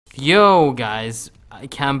Yo, guys, I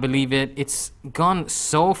can't believe it. It's gone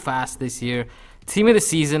so fast this year. Team of the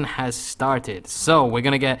season has started. So we're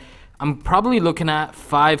going to get, I'm probably looking at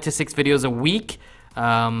 5 to 6 videos a week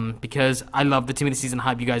because I love the team of the season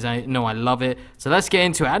hype. You guys, I know I love it. So let's get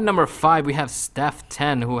into it. At number 5, we have Stef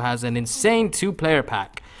 10, who has an insane 2-player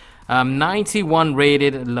pack. 91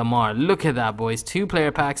 rated LEMAR. Look at that, boys.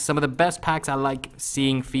 2-player packs. Some of the best packs I like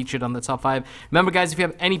seeing featured on the top 5. Remember, guys, if you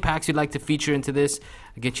have any packs you'd like to feature into this,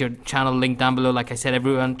 get your channel link down below. Like I said,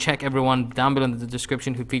 check everyone down below in the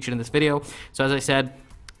description who featured in this video. So as I said,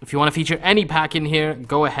 if you want to feature any pack in here,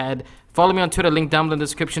 go ahead. Follow me on Twitter, link down below in the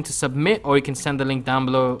description to submit, or you can send the link down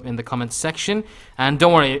below in the comments section. And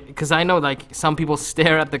don't worry, because I know like some people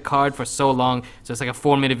stare at the card for so long, so it's like a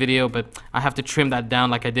 4-minute video, but I have to trim that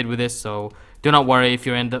down like I did with this. So do not worry if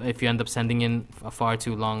you end up sending in a far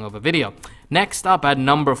too long of a video. Next up at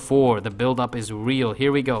number 4, the build-up is real.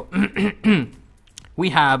 Here we go. We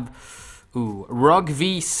have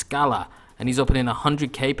Rogvi Skala, and he's opening a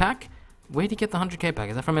 100k pack. Where did he get the 100k pack?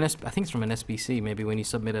 Is that from an I think it's from an SBC, maybe when you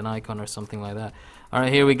submit an icon or something like that.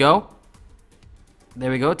 Alright, here we go. There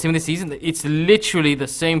we go. Team of the season. It's literally the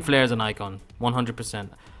same flair as an icon.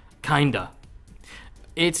 100%. Kinda.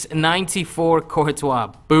 It's 94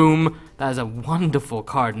 Courtouis. Boom. That is a wonderful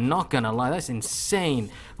card. Not gonna lie. That's insane.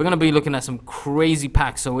 We're gonna be looking at some crazy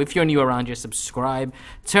packs. So if you're new around here, subscribe.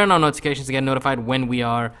 Turn on notifications to get notified when we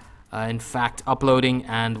are in fact uploading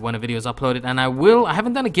and when a video is uploaded. And I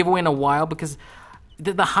haven't done a giveaway in a while because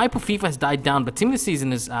the hype of FIFA has died down, but Team of the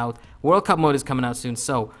Season is out. World Cup mode is coming out soon,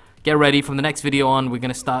 so get ready. From the next video on, we're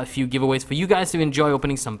going to start a few giveaways for you guys to enjoy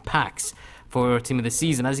opening some packs for Team of the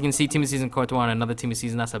Season. As you can see, Team of the Season Courtouis and another Team of the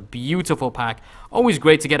Season. That's a beautiful pack. Always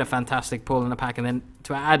great to get a fantastic pull in a pack, and then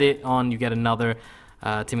to add it on, you get another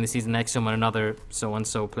Team of the Season next to him and another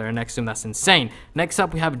so-and-so player next to him. That's insane. Next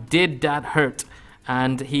up, we have Didahurt,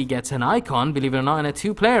 and he gets an icon, believe it or not, in a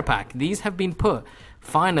 2-player pack. These have been put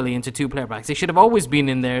finally into 2-player packs. They should have always been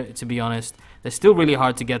in there, to be honest. They're still really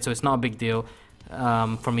hard to get, so it's not a big deal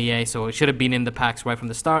from EA, so it should have been in the packs right from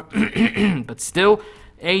the start. But still,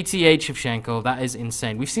 88 Shevchenko, that is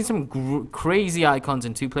insane. We've seen some crazy icons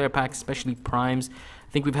in 2-player packs, especially primes.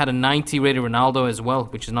 I think we've had a 90 rated Ronaldo as well,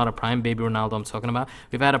 which is not a prime baby Ronaldo I'm talking about.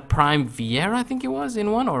 We've had a prime Vieira, I think it was,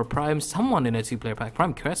 in one, or a prime someone in a 2-player pack.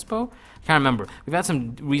 Prime Crespo? Can't remember. We've had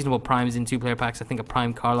some reasonable primes in 2-player packs. I think a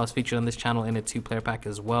prime Carlos featured on this channel in a 2-player pack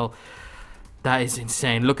as well. That is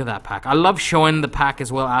insane. Look at that pack. I love showing the pack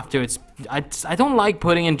as well after it's... I don't like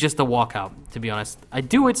putting in just a walkout, to be honest. I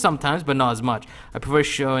do it sometimes, but not as much. I prefer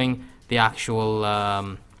showing the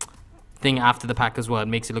actual thing after the pack as well. It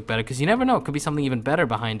makes it look better, because you never know. It could be something even better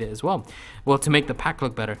behind it as well. Well, to make the pack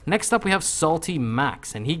look better. Next up, we have Salty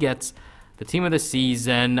Max, and he gets the Team of the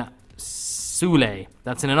Season... Sule.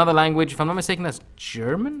 That's in another language. If I'm not mistaken, that's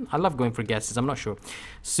German? I love going for guesses. I'm not sure.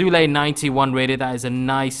 Sule 91 rated. That is a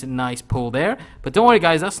nice pull there. But don't worry,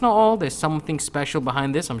 guys. That's not all. There's something special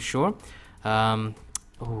behind this, I'm sure.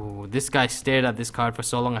 Oh, this guy stared at this card for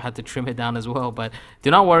so long I had to trim it down as well. But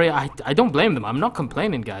do not worry. I don't blame them. I'm not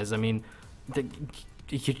complaining, guys. I mean...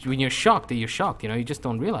 when you're shocked, you're shocked, you know, you just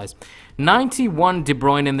don't realize. 91 De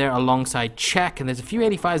Bruyne in there alongside Czech, and there's a few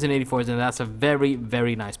 85s and 84s, and that's a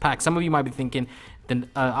very nice pack. Some of you might be thinking the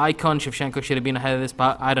icon Shevchenko should have been ahead of this,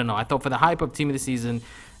 but I don't know. I thought for the hype of Team of the Season,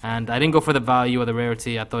 and I didn't go for the value or the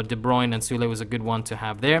rarity. I thought De Bruyne and Sule was a good one to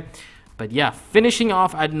have there. But yeah, finishing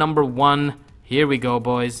off at number 1, here we go,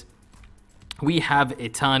 boys. We have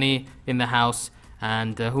Itani in the house,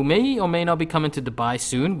 and who may or may not be coming to Dubai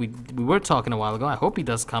soon. We were talking a while ago. I hope he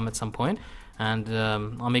does come at some point, and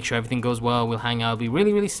I'll make sure everything goes well. We'll hang out. It'll be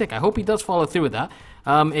really sick. I hope he does follow through with that.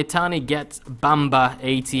 Itani gets Bamba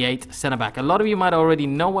 88 center back. A lot of you might already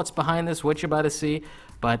know what's behind this, what you're about to see,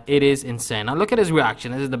 but it is insane. Now look at his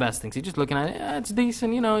reaction. This is the best thing. He's just looking at it. Yeah, it's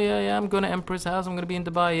decent, you know. Yeah, I'm going to Emperor's house. I'm going to be in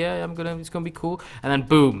Dubai. Yeah, it's going to be cool. And then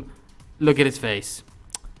boom, look at his face.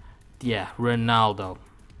 Yeah, Ronaldo.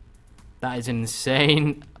 That is an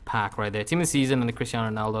insane pack right there. Team of the Season and the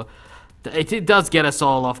Cristiano Ronaldo. It does get us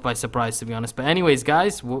all off by surprise, to be honest. But anyways,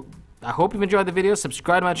 guys, I hope you've enjoyed the video.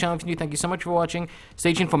 Subscribe to my channel if you're new. Thank you so much for watching.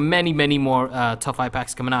 Stay tuned for many more tough eye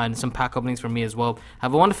packs coming out, and some pack openings from me as well.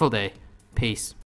 Have a wonderful day. Peace.